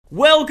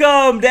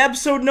Welcome to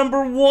episode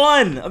number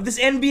 1 of this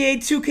NBA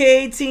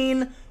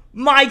 2K18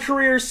 My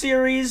Career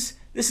series.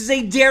 This is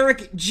a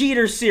Derek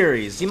Jeter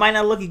series. He might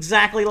not look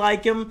exactly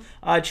like him.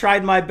 I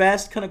tried my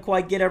best, couldn't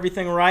quite get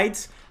everything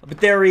right, but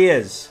there he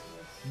is.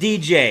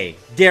 DJ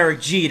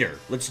Derek Jeter.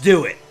 Let's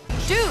do it.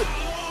 Dude!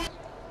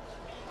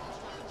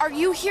 Are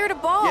you here to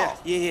ball?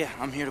 Yeah,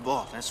 I'm here to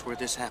ball. That's where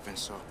this happens,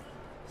 so.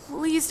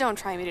 Please don't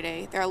try me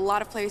today. There are a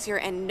lot of players here,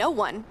 and no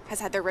one has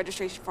had their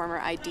registration form or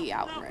ID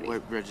out already.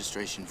 What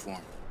registration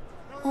form?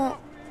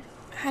 Well,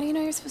 how do you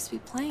know you're supposed to be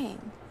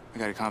playing? I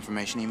got a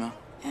confirmation email.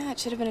 Yeah, it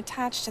should have been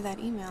attached to that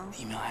email.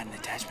 The email had an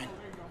attachment?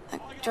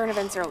 During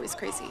events are always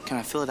crazy. Can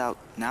I fill it out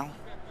now?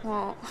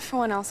 Well,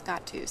 everyone else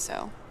got to,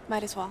 so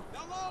might as well.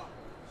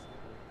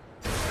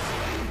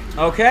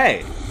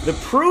 Okay, the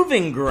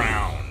proving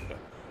ground.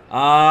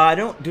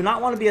 I do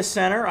not want to be a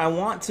center. I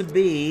want to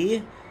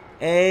be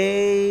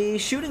a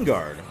shooting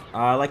guard.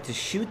 I like to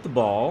shoot the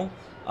ball.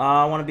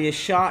 I want to be a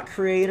shot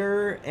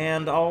creator,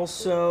 and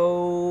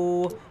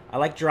also I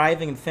like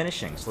driving and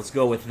finishing. So let's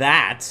go with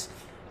that.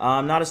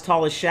 I'm not as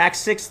tall as Shaq.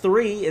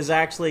 6'3" is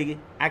actually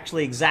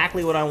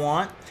exactly what I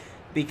want,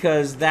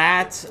 because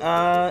that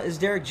is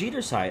Derek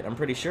Jeter's height, I'm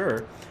pretty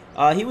sure.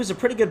 He was a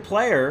pretty good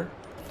player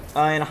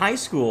in high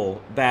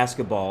school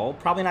basketball.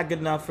 Probably not good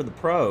enough for the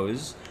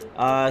pros.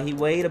 He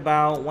weighed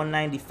about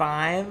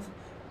 195.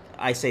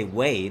 I say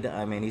weighed.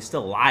 I mean, he's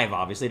still alive,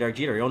 obviously. Derek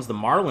Jeter. He owns the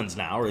Marlins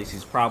now, or at least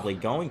he's probably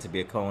going to be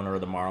a co-owner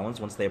of the Marlins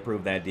once they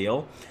approve that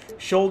deal.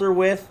 Shoulder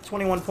width,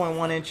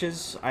 21.1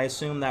 inches. I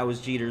assume that was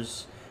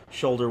Jeter's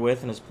shoulder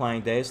width in his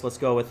playing days. Let's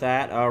go with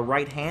that.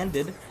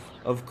 Right-handed,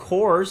 of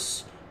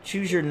course.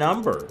 Choose your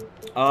number.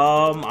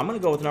 I'm going to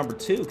go with number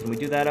 2. Can we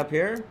do that up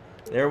here?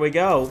 There we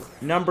go.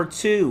 Number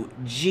 2,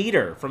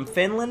 Jeter. From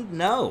Finland?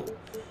 No.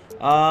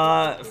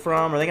 Are they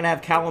going to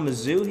have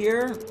Kalamazoo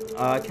here?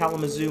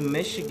 Kalamazoo,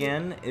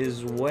 Michigan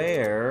is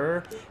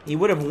where he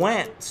would have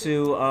went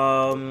to,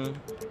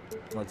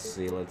 let's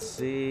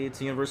see,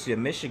 to University of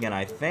Michigan,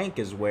 I think,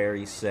 is where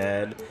he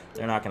said.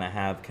 They're not going to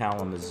have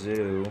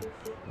Kalamazoo.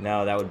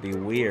 No, that would be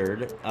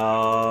weird.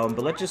 But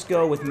let's just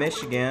go with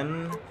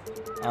Michigan.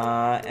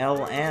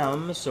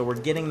 LM, so we're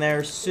getting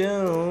there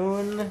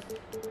soon.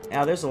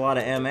 Now, there's a lot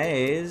of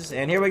MAs,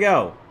 and here we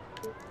go.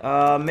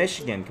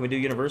 Michigan, can we do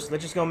University?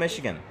 Let's just go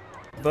Michigan.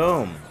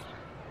 Boom.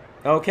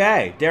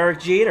 Okay,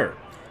 Derek Jeter,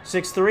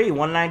 6'3",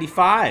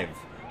 195,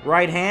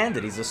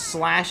 right-handed. He's a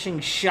slashing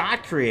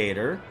shot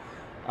creator.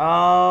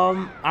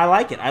 I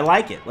like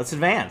it. Let's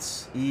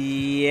advance.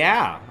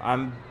 Yeah,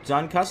 I'm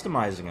done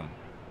customizing him.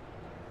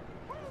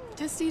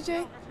 Just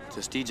DJ?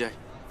 Just DJ.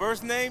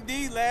 First name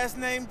D, last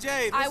name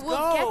J. I Let's will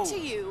go. get to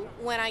you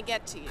when I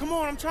get to you. Come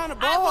on, I'm trying to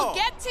ball. I will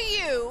get to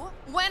you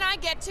when I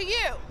get to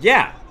you.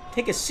 Yeah,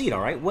 take a seat,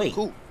 all right? Wait.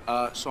 Cool.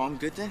 So I'm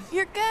good then?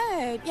 You're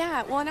good.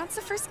 Yeah, we'll announce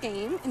the first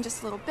game in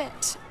just a little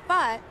bit.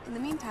 But in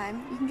the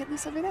meantime, you can get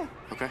loose over there.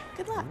 Okay.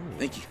 Good luck. Ooh,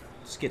 thank you.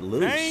 Let's get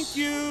loose. Thank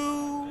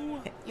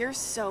you. You're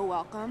so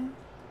welcome.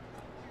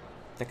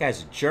 That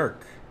guy's a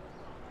jerk.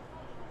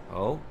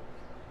 Oh.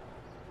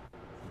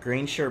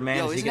 Green shirt man.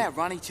 Yo, is he isn't that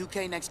Ronnie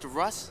 2K next to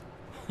Russ?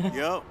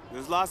 Yup,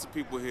 there's lots of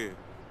people here.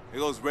 There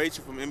goes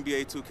Rachel from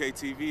NBA 2K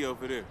TV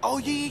over there. Oh,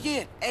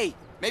 yeah. Hey,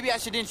 maybe I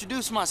should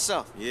introduce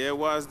myself. Yeah,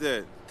 why's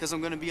that? Because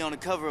I'm going to be on the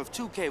cover of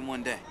 2K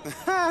one day.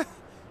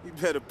 You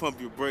better pump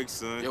your brakes,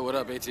 son. Yo, what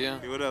up,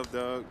 ATM? Hey, what up,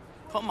 dog?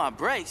 Pump my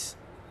brakes?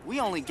 We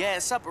only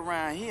gas up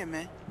around here,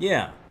 man.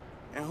 Yeah.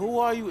 And who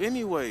are you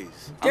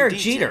anyways? Derek I'm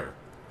DJ. Jeter.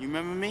 You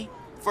remember me?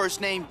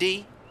 First name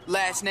D,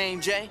 last name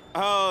J.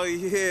 Oh,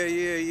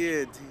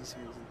 yeah.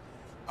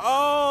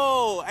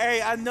 Oh,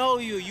 hey, I know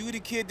you. You the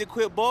kid that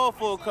quit ball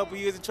for a couple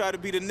years and tried to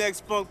be the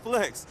next Funk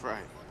Flex.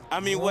 Right. I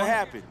mean, what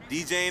happened?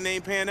 DJing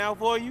ain't paying out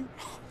for you?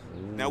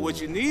 Now,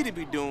 what you need to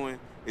be doing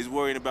is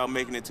worrying about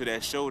making it to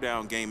that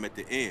showdown game at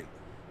the end.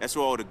 That's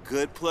where all the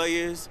good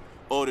players,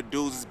 all the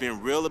dudes that's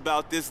been real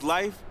about this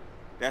life,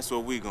 that's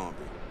where we gonna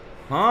be.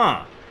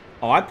 Huh.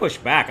 Oh, I push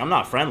back. I'm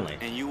not friendly.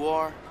 And you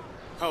are?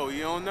 Oh,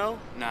 you don't know?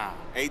 Nah.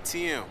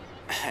 ATM.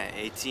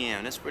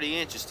 ATM, that's pretty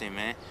interesting,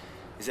 man.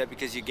 Is that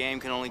because your game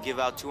can only give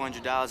out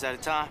 $200 at a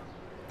time?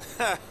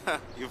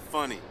 You're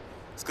funny.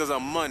 It's because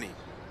I'm money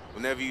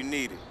whenever you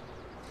need it.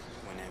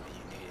 Whenever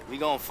you need it. We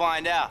gonna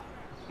find out.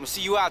 I'm gonna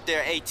see you out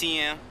there,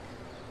 ATM.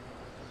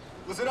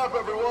 Listen up,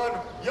 everyone.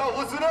 Yo,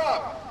 listen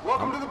up.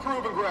 Welcome to the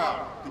Proving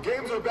Ground. The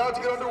games are about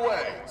to get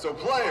underway. So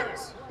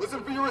players,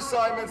 listen for your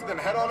assignments and then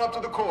head on up to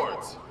the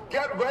courts.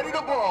 Get ready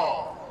to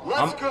ball.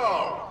 Let's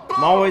go.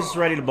 I'm always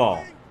ready to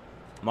ball.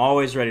 I'm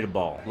always ready to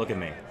ball. Look at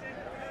me.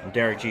 I'm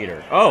Derek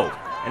Jeter. Oh,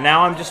 and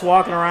now I'm just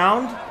walking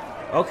around?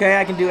 Okay,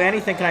 I can do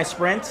anything. Can I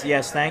sprint?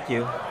 Yes, thank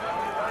you.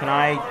 Can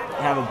I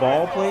have a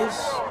ball, please?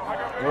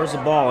 Where's the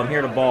ball? I'm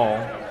here to ball.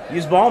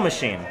 Use ball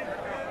machine.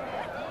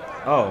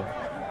 Oh.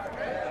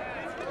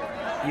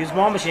 Use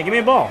ball machine. Give me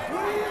a ball.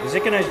 Is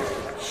it going to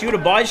shoot a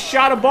ball? It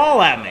shot a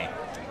ball at me.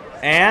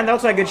 And that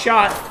looks like a good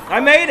shot. I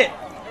made it.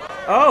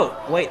 Oh,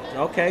 wait.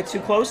 Okay, too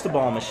close to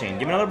ball machine.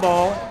 Give me another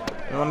ball.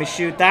 And let me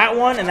shoot that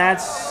one, and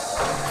that's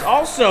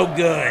also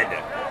good.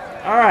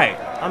 All right,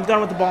 I'm done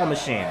with the ball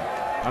machine.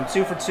 I'm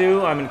 2 for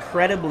 2. I'm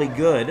incredibly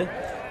good.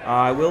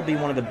 I will be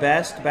one of the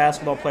best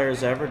basketball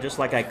players ever, just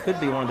like I could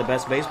be one of the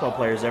best baseball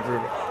players ever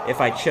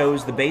if I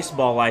chose the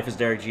baseball life as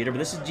Derek Jeter. But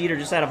this is Jeter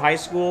just out of high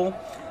school,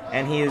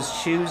 and he is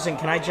choosing...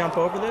 Can I jump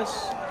over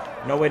this?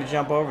 No way to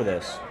jump over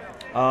this.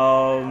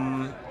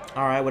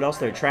 All right, what else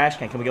there? Trash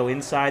can. Can we go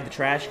inside the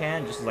trash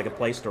can? Just as like a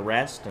place to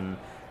rest and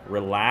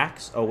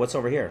relax. Oh, what's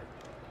over here?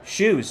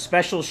 Shoes.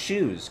 Special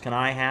shoes. Can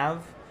I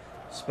have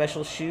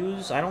special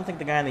shoes? I don't think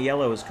the guy in the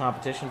yellow is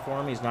competition for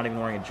him. He's not even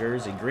wearing a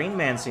jersey. Green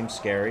man seems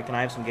scary. Can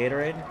I have some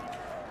Gatorade?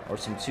 Or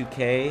some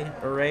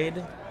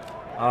 2K-Arade?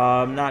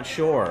 I'm not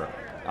sure.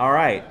 All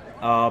right.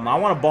 I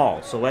want a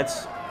ball, so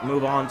let's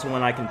move on to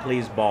when I can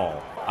please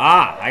ball.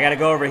 I gotta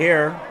go over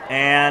here,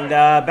 and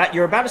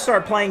you're about to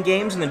start playing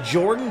games in the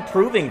Jordan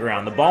Proving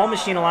Ground. The ball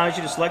machine allows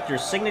you to select your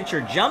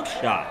signature jump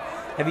shot.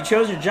 Have you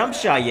chosen your jump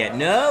shot yet?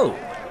 No.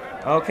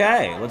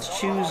 Okay, let's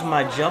choose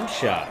my jump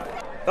shot.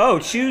 Oh,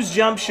 choose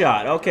jump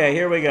shot. Okay,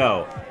 here we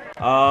go.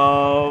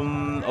 Oh,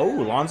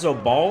 Lonzo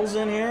Ball's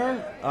in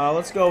here?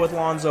 Let's go with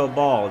Lonzo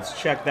Ball. Let's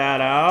check that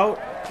out.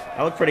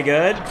 That looked pretty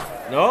good.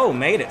 Oh,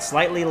 made it.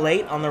 Slightly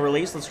late on the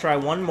release. Let's try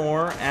one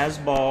more as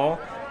Ball.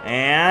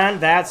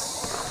 And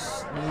that's...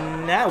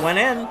 That went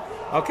in.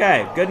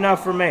 Okay, good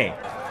enough for me.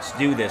 Let's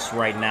do this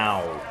right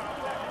now.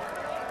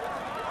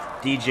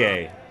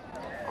 DJ.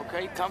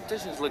 Okay,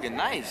 competition's looking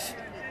nice.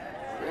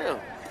 Real.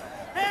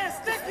 Man,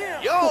 stick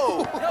him!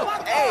 Yo!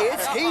 Hey,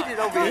 it's heated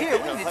over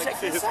here. We need to check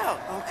this out.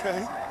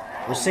 Okay.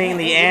 We're seeing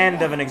the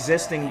end of an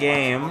existing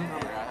game.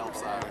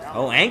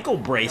 Oh, ankle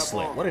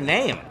bracelet. What a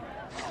name.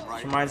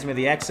 This reminds me of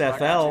the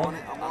XFL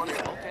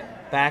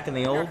back in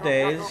the old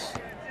days.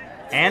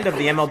 And of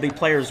the MLB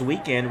Players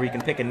Weekend, where you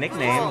can pick a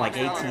nickname like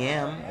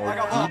ATM or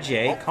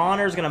DJ.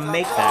 Connor's going to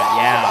make that,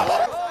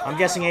 yeah. I'm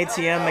guessing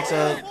ATM makes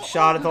a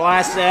shot at the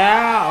last...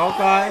 Yeah,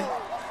 okay.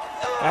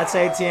 That's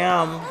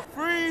ATM.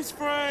 Freeze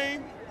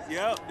frame.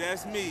 Yep,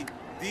 that's me,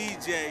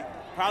 DJ.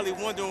 Probably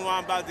wondering why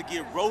I'm about to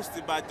get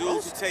roasted by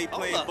dudes who take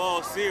playing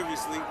ball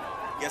seriously.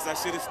 Guess I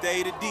should have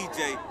stayed a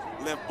DJ,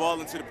 left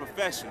balling to the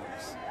professionals.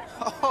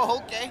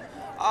 Oh, okay.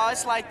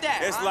 It's like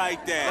that. It's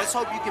like that. Let's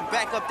hope you can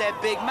back up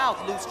that big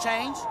mouth, loose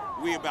change.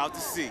 We about to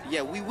see.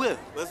 Yeah, we will.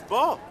 Let's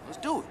ball. Let's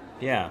do it.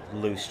 Yeah,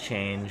 loose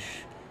change.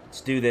 Let's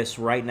do this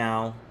right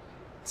now.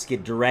 Let's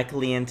get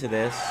directly into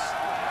this.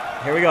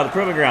 Here we go, the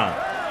Proving Ground.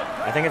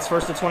 I think it's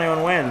first to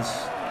 21 wins.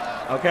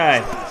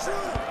 Okay.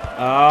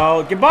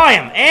 Oh, get by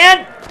him.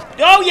 And,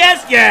 oh,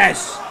 yes,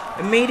 yes.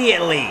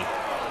 Immediately.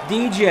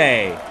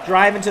 DJ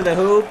driving to the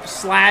hoop,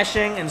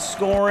 slashing and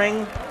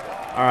scoring.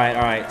 All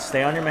right.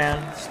 Stay on your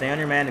man. Stay on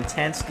your man.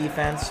 Intense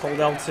defense. Hold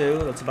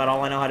L2. That's about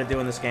all I know how to do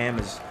in this game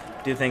is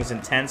do things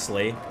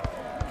intensely.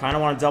 Kind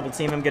of want to double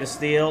team him, get a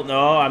steal.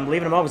 No, I'm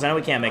leaving him open because I know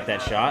he can't make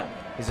that shot.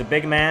 He's a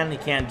big man. He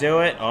can't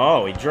do it.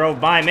 Oh, he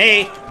drove by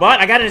me, but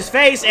I got in his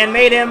face and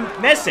made him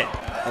miss it.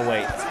 Oh,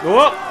 wait.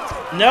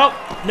 Whoa. Nope.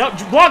 No.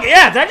 Block it.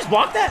 Yeah, did I just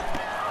block that?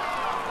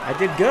 I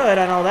did good.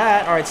 I know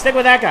that. All right, stick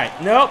with that guy.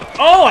 Nope.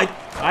 Oh,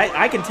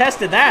 I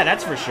contested that.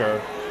 That's for sure.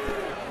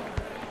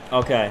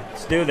 Okay,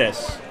 let's do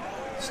this.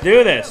 Let's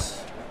do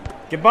this.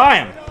 Get by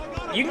him.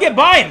 You can get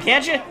by him,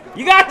 can't you?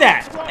 You got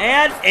that.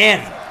 And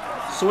in.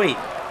 Sweet.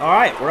 All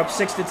right, we're up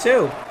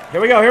 6-2.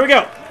 Here we go.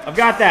 I've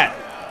got that.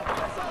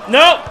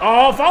 Nope.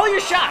 Oh, follow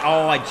your shot.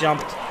 Oh, I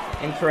jumped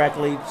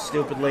incorrectly,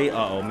 stupidly.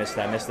 Uh-oh, missed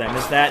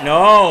that.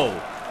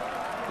 No.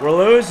 We're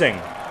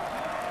losing.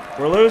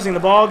 We're losing the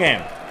ball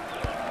game.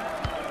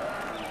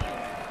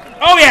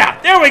 Oh, yeah.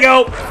 There we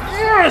go.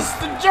 Yes,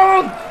 the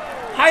dunk.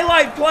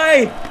 Highlight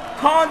play.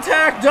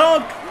 Contact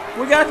dunk.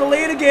 We got the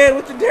lead again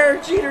with the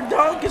Derek Jeter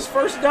dunk, his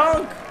first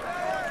dunk.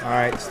 All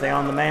right, stay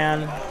on the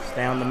man.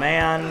 Stay on the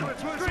man.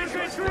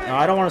 No,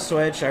 I don't want to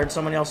switch. I heard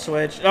someone else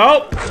switch.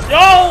 Oh!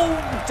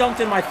 Oh! Dunked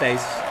in my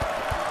face.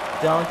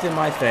 Dunked in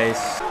my face.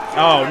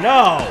 Oh,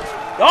 no.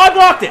 Oh, I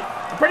blocked it.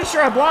 I'm pretty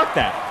sure I blocked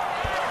that.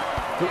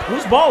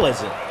 Whose ball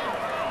is it?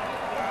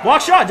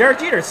 Block shot, Derek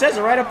Jeter. It says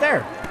it right up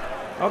there.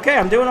 Okay,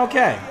 I'm doing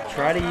okay.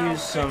 Try to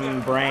use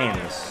some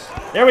brains.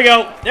 There we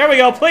go. There we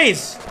go,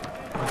 please.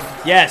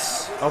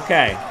 Yes.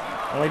 Okay.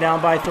 Only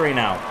down by 3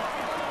 now.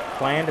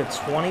 Playing to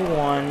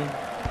 21.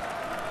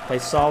 Play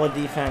solid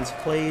defense,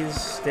 please.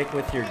 Stick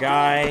with your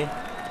guy.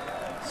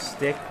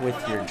 Stick with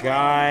your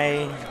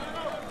guy.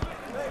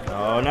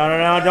 Oh,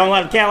 no. Don't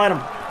let him. Can't let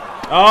him.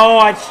 Oh,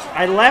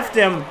 I left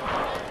him.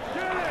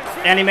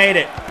 And he made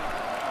it.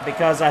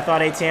 Because I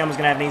thought ATM was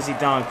going to have an easy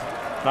dunk.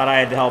 Thought I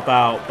had to help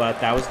out, but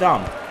that was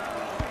dumb.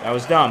 That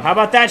was dumb. How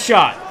about that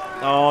shot?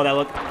 Oh, that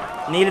looked...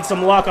 Needed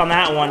some luck on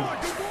that one.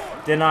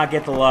 Did not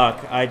get the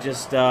luck. I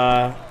just...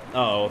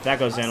 Uh-oh, if that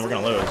goes in, we're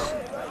going to lose.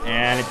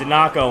 And it did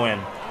not go in.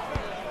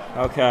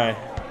 Okay.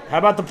 How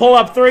about the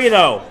pull-up 3,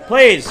 though?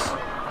 Please.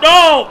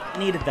 No!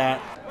 Needed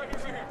that.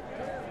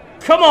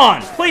 Come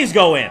on. Please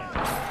go in.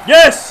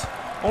 Yes!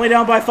 Only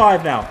down by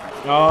 5 now.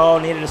 Oh,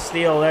 needed a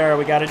steal there.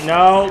 We got it.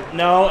 No,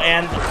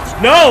 and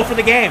no for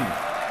the game.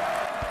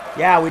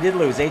 Yeah, we did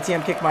lose.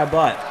 ATM kicked my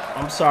butt.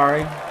 I'm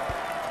sorry.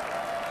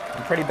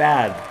 I'm pretty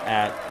bad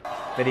at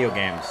video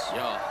games.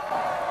 Yo,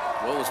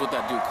 what was with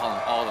that dude calling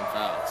all them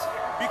fouls?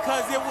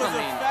 Because it was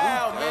a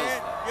foul,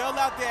 man. Y'all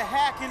out there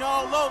hacking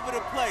all over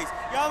the place.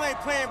 Y'all ain't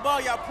playing ball,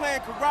 y'all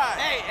playing karate.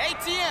 Hey,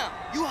 ATM,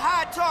 you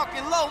high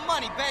talking low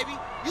money, baby.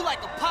 You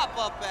like a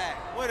pop-up bag.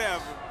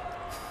 Whatever.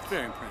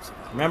 Very impressive.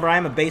 Remember, I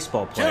am a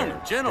baseball player.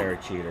 Gentlemen.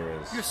 Cheater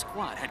is. Your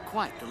squad had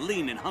quite the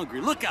lean and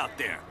hungry look out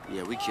there.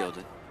 Yeah, we killed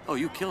it. Oh,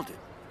 you killed it.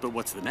 But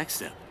what's the next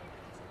step?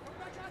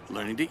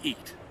 Learning to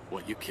eat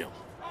what you kill.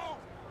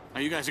 Now,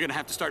 you guys are gonna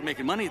have to start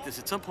making money at this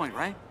at some point,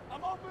 right?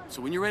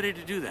 So when you're ready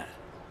to do that,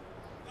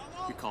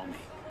 you call me.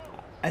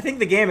 I think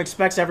the game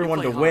expects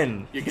everyone to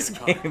win You this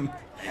get a card. game.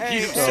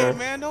 Hey,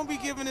 man, don't be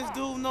giving this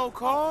dude no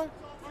card.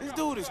 This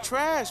dude is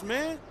trash,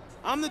 man.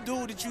 I'm the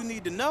dude that you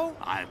need to know.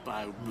 I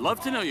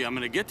love to know you. I'm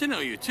gonna get to know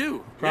you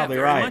too. Probably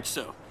yeah, very right. much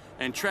so.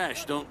 And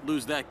Trash, don't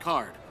lose that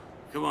card.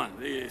 Come on,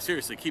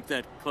 seriously, keep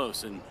that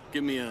close and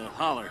give me a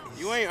holler.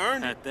 You ain't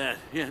earned it. At that.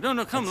 Yeah,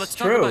 no, come. Let's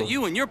true. talk about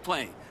you and your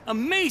playing.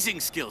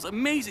 Amazing skills,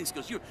 amazing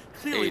skills. You're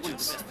clearly one of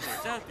the best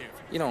players out there.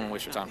 You don't want to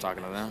waste your time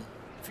talking to them.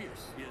 Fierce,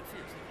 yeah,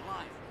 fierce, like a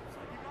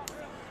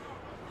lion.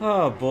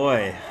 Oh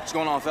boy. What's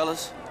going on,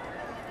 fellas?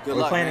 Good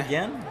We're luck, playing man.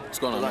 again? What's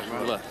going on, Good luck,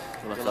 man?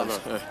 bro. Good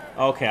luck. Good luck.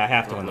 Okay, I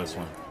have to win this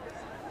one.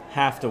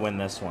 Have to win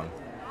this one.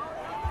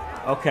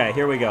 Okay,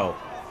 here we go.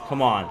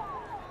 Come on.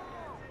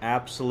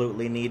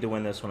 Absolutely need to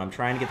win this one. I'm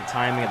trying to get the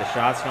timing of the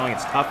shots going.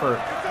 It's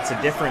tougher. It's a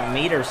different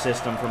meter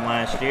system from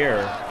last year.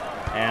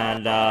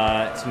 And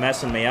it's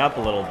messing me up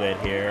a little bit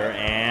here.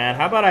 And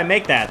how about I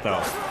make that,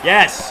 though?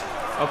 Yes!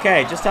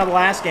 Okay, just how the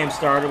last game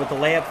started with the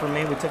layup for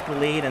me. We took the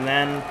lead, and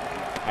then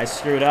I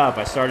screwed up.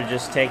 I started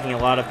just taking a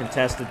lot of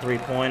contested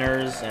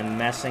three-pointers and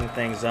messing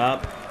things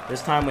up.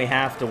 This time we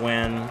have to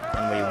win,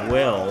 and we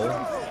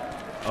will.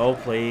 Oh,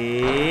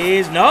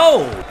 please.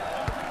 No!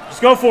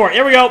 Just go for it.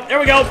 Here we go. Here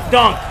we go.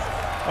 Dunk.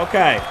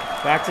 Okay.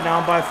 Back to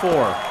down by 4.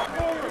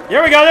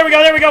 Here we go. There we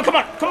go. There we go. Come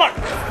on. Come on.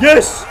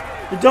 Yes!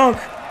 The dunk.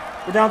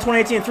 We're down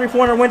 2018.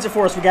 Three-pointer wins it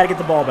for us. We got to get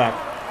the ball back.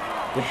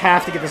 We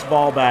have to get this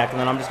ball back, and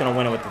then I'm just going to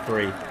win it with the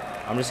 3.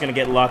 I'm just going to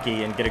get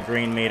lucky and get a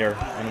green meter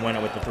and win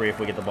it with the 3 if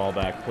we get the ball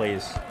back.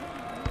 Please.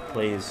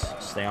 Please.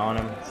 Stay on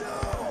him.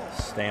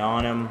 Stay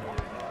on him.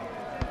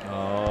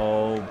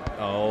 Oh.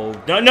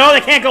 No,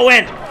 they can't go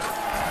in!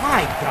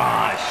 My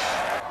gosh.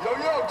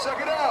 Yo,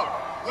 check it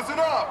out. Listen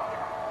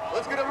up.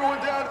 Let's get everyone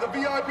down to the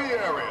VIP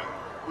area.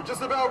 We're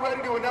just about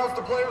ready to announce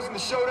the players in the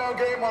showdown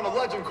game on the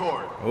Legend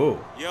Court. Ooh.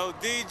 Yo,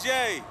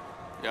 DJ.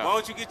 Yeah. Why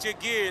don't you get your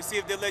gear and see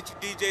if they'll let you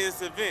DJ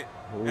this event?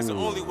 That's the Ooh.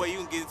 only way you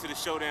can get into the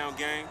showdown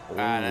game.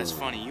 Ah, that's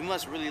funny. You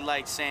must really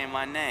like saying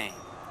my name.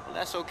 Well,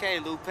 that's okay,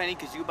 Lou Penny,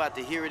 because you about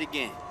to hear it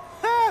again.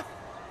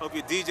 Hope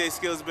your DJ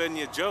skills better than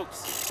your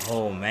jokes.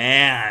 Oh,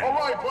 man. All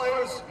right,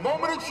 players,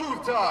 moment of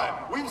truth time.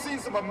 We've seen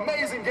some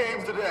amazing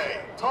games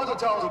today. Tons of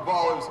talented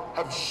ballers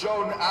have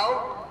shown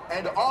out,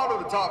 and to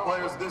honor the top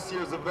players of this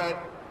year's event,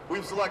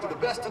 we've selected the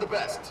best of the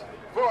best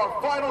for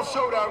our final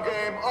showdown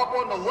game up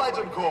on the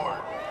Legend Court.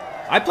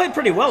 I played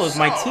pretty well. It was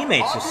my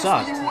teammates who obviously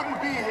sucked. You wouldn't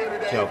be here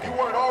today Joking. if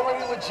you weren't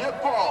already legit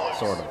ballers.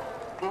 Sort of.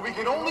 But we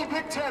can only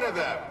pick 10 of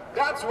them.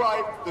 That's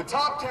right, the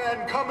top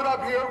 10 coming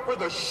up here for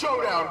the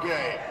showdown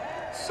game.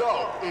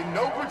 So, in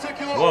no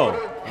particular Whoa,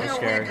 order, I'm here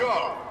scared. we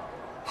go.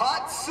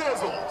 Hot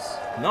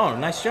Sizzles, No,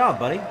 nice job,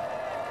 buddy.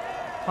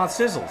 Hot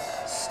Sizzles.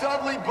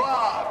 Studley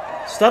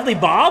Bob, Studley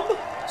Bob?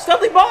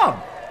 Studley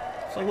Bob.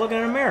 It's like looking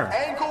in a mirror.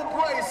 Ankle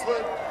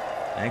Bracelet,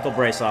 Ankle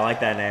bracelet. I like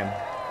that name.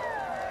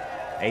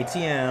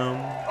 ATM.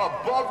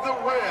 Above the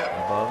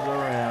Rim, Above the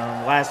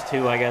rim. Last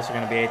 2, I guess, are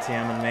going to be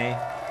ATM and me.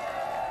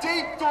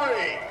 Deep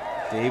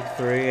 3, Deep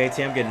 3.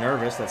 ATM getting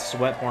nervous. That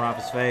sweat pouring off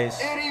his face.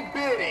 Itty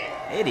Bitty,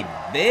 Itty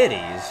bitty.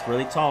 He's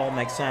really tall.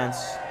 Makes sense.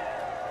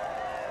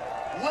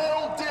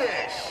 Lil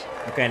Dish,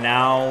 Okay,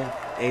 now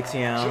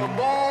ATM.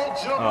 Jamal,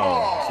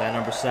 Oh, is that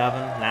number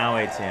 7? Now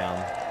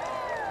ATM.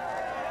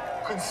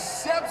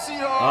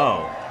 Concepcion.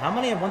 Oh, how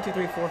many have 1, 2,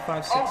 3, 4,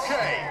 5, 6?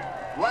 Okay,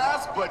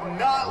 last but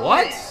not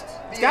What? least,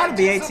 It's the gotta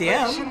be ATM.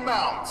 anticipation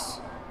mounts.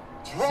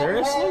 Drum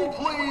Seriously? roll,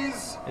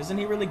 please. Isn't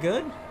he really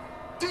good?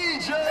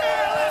 DJ.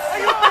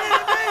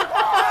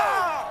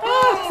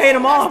 Paid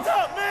him off. What's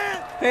up,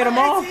 man? Paid him Hey,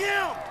 off.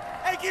 ATM.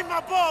 Hey, give me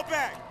my ball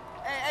back.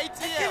 Hey,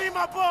 ATM. Give me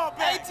my ball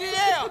back.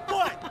 ATM.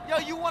 What? Yo,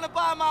 you want to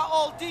buy my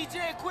old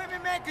DJ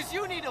equipment, man? Because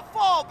you need a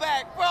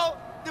fallback, bro.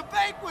 The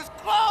bank was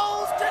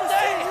closed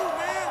today. You,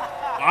 man.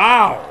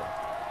 Wow.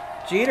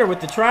 Jeter with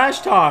the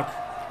trash talk.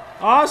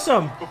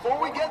 Awesome.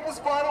 Before we get this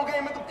final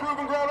game at the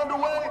Proving Ground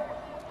underway,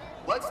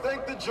 let's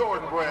thank the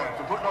Jordan brand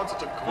for putting on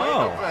such a great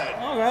Oh, event.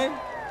 okay.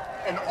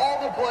 And all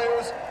the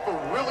players for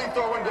really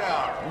throwing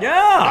down.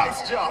 Yeah.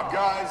 Nice job,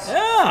 guys.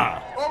 Yeah.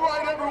 All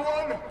right,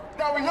 everyone.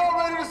 Now, are y'all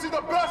ready to see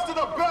the best of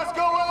the best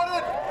go at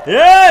it?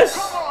 Yes.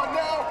 Come on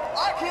now.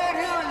 I can't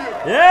hear you.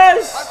 I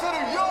Yes. said,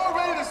 are y'all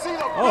ready to see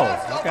the Oh,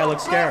 best that of guy the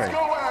looks best scary.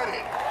 go at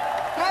it?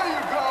 There you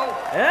go.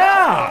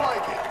 Yeah. I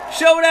like it.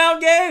 Showdown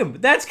game.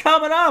 That's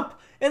coming up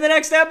in the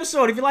next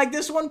episode. If you like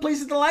this one, please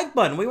hit the like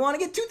button. We want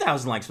to get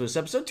 2,000 likes for this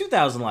episode.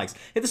 2,000 likes.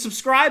 Hit the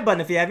subscribe button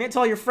if you haven't yet.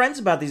 Tell your friends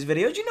about these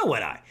videos. You know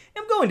what I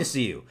am going to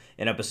see you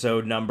in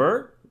episode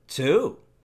number 2.